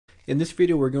In this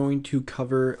video, we're going to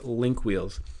cover link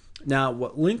wheels. Now,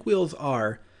 what link wheels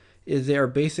are is they are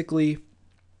basically,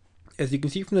 as you can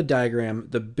see from the diagram,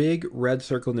 the big red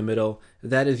circle in the middle,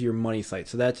 that is your money site.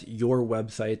 So that's your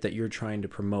website that you're trying to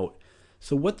promote.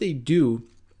 So what they do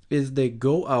is they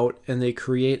go out and they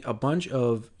create a bunch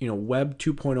of Web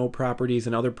 2.0 properties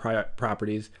and other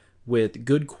properties with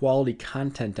good quality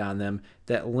content on them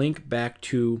that link back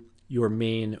to your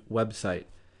main website.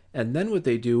 And then what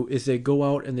they do is they go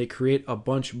out and they create a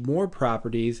bunch more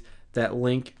properties that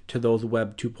link to those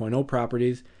Web 2.0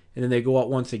 properties. And then they go out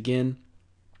once again,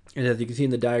 and as you can see in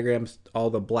the diagrams, all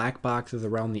the black boxes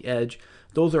around the edge,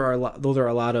 those are a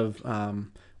lot of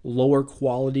lower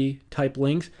quality type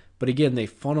links. But again, they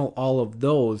funnel all of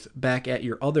those back at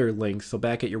your other links, so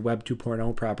back at your Web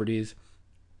 2.0 properties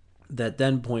that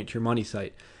then point to your money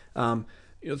site. So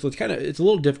it's a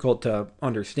little difficult to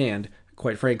understand,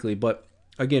 quite frankly, but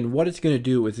again, what it's going to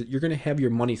do is that you're going to have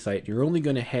your money site. You're only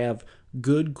going to have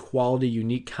good quality,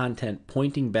 unique content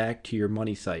pointing back to your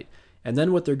money site. And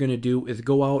then what they're going to do is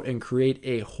go out and create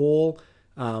a whole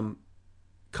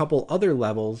couple other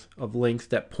levels of links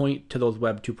that point to those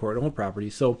Web 2.0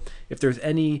 properties. So if there's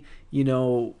any,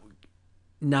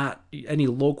 not any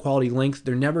low quality links,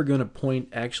 they're never going to point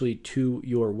actually to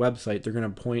your website. They're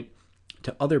going to point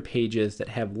to other pages that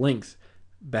have links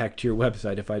back to your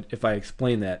website, if I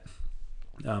explain that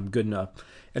good enough.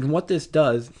 And what this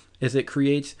does is it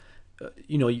creates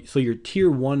so your tier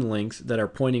 1 links that are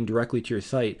pointing directly to your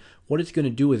site, what it's going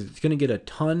to do is it's going to get a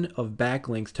ton of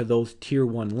backlinks to those tier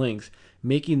 1 links,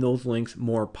 making those links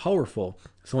more powerful.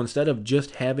 So instead of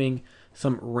just having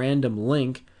some random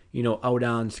link out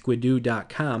on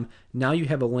squidoo.com, now you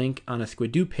have a link on a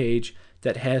Squidoo page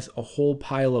that has a whole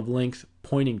pile of links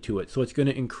pointing to it. So it's going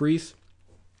to increase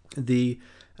the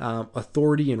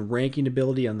authority and ranking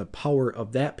ability and the power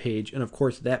of that page, and of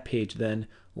course that page then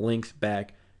links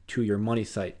back to your money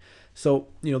site. So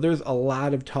there's a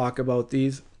lot of talk about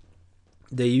these.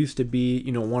 They used to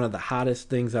be one of the hottest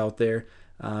things out there,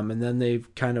 and then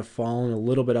they've kind of fallen a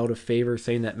little bit out of favor,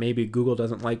 saying that maybe Google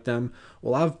doesn't like them.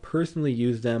 Well, I've personally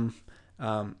used them,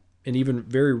 and even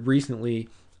very recently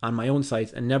on my own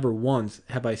sites, and never once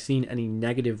have I seen any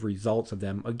negative results of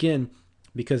them. Again,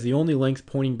 because the only links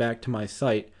pointing back to my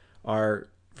site are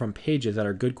from pages that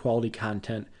are good quality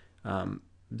content,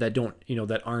 that don't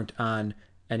that aren't on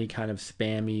any kind of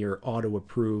spammy or auto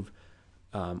approve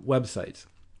websites.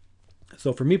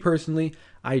 So for me personally,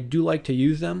 I do like to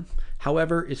use them.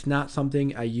 However, it's not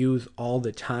something I use all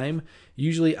the time.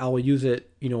 Usually I'll use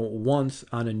it once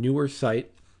on a newer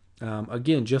site,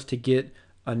 again, just to get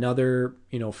another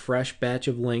fresh batch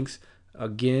of links,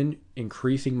 again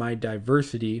increasing my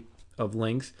diversity of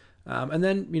links, and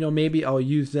then maybe I'll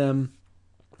use them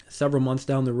several months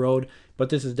down the road, but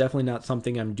this is definitely not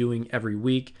something I'm doing every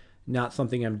week, not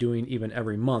something I'm doing even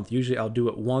every month. Usually I'll do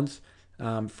it once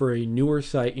for a newer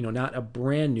site, not a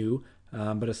brand new,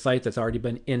 but a site that's already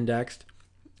been indexed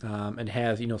and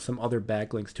has some other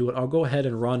backlinks to it. I'll go ahead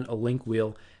and run a link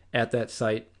wheel at that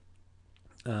site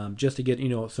just to get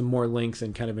some more links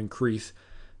and kind of increase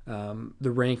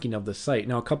the ranking of the site.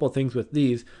 Now, a couple of things with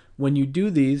these. When you do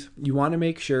these, you want to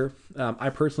make sure, I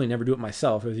personally never do it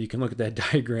myself, as you can look at that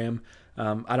diagram.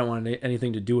 I don't want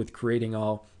anything to do with creating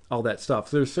all that stuff.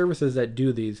 So there's services that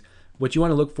do these. What you want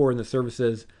to look for in the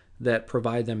services that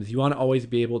provide them is you want to always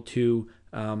be able to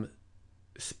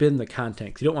spin the content,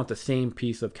 because you don't want the same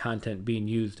piece of content being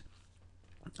used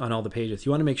on all the pages.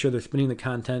 You want to make sure they're spinning the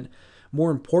content. More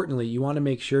importantly, you want to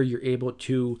make sure you're able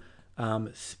to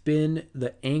spin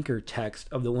the anchor text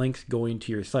of the links going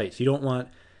to your site. So you don't want,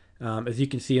 as you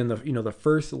can see in the the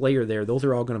first layer there, those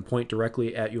are all going to point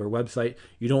directly at your website.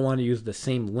 You don't want to use the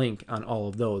same link on all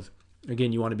of those.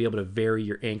 Again, you want to be able to vary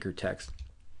your anchor text.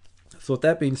 So with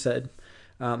that being said,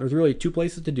 there's really two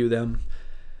places to do them.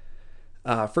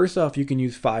 First off, you can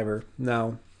use Fiverr.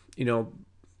 Now,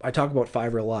 I talk about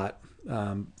Fiverr a lot.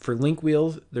 For link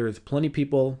wheels, there's plenty of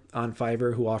people on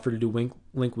Fiverr who offer to do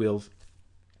link wheels.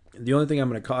 The only thing I'm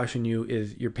going to caution you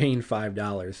is you're paying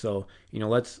 $5. So,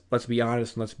 let's be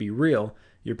honest and let's be real.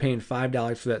 You're paying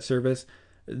 $5 for that service.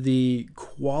 The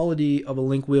quality of a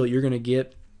link wheel you're going to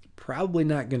get probably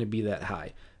not going to be that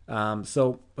high.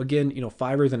 So again,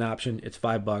 Fiverr is an option. It's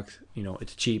 $5.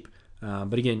 It's cheap.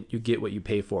 But again, you get what you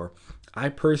pay for. I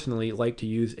personally like to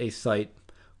use a site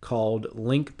called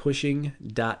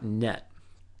linkpushing.net.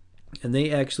 And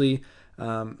they actually,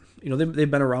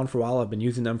 they've been around for a while. I've been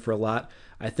using them for a lot.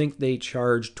 I think they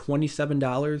charge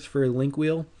 $27 for a link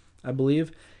wheel, I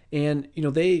believe. And,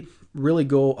 they really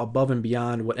go above and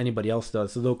beyond what anybody else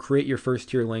does. So they'll create your first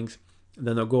tier links.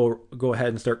 Then they'll go ahead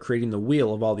and start creating the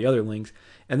wheel of all the other links,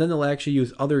 and then they'll actually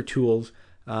use other tools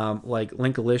like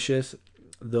Linkalicious.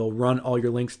 They'll run all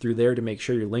your links through there to make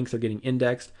sure your links are getting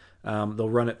indexed. They'll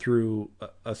run it through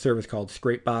a service called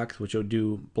Scrapebox, which will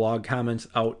do blog comments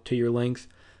out to your links.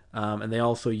 And they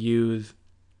also use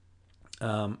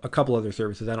a couple other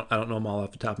services. I don't know them all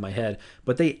off the top of my head,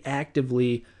 but they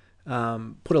actively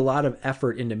put a lot of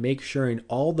effort into make sure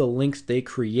all the links they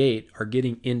create are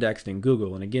getting indexed in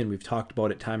Google. And again, we've talked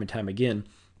about it time and time again.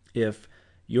 If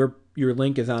your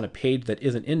link is on a page that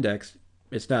isn't indexed,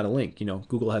 it's not a link.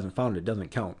 Google hasn't found it. It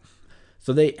doesn't count.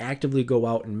 So they actively go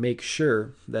out and make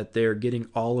sure that they're getting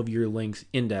all of your links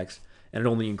indexed, and it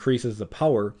only increases the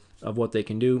power of what they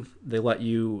can do. They let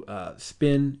you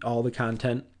spin all the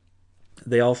content.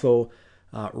 They also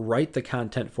write the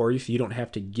content for you, so you don't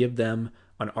have to give them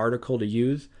an article to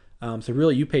use. So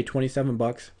really, you pay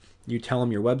 $27. You tell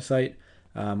them your website,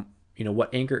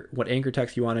 what anchor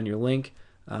text you want on your link,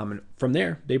 and from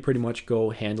there, they pretty much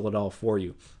go handle it all for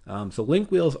you. So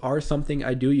link wheels are something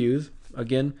I do use.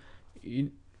 Again,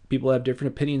 people have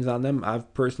different opinions on them.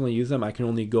 I've personally used them. I can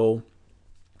only go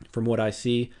from what I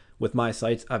see with my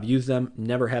sites. I've used them,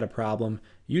 never had a problem.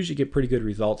 Usually get pretty good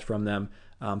results from them.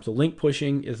 So link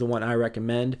pushing is the one I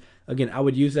recommend. Again, I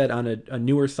would use that on a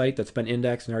newer site that's been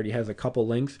indexed and already has a couple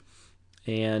links,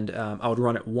 and I would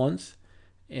run it once,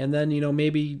 and then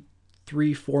maybe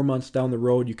 3-4 months down the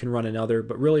road you can run another.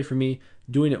 But really, for me,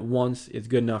 doing it once is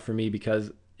good enough for me,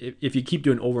 because if you keep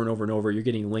doing it over and over and over, you're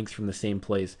getting links from the same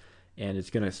place, and it's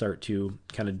going to start to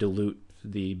kind of dilute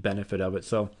the benefit of it.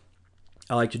 So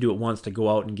I like to do it once to go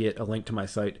out and get a link to my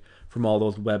site from all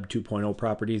those Web 2.0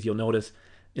 properties. You'll notice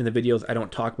in the videos I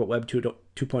don't talk about Web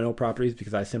 2.0 properties,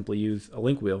 because I simply use a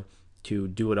link wheel to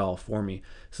do it all for me.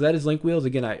 So that is link wheels.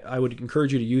 Again, I would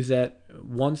encourage you to use that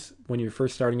once when you're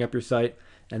first starting up your site,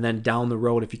 and then down the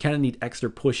road if you kind of need extra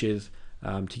pushes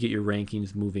to get your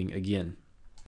rankings moving again.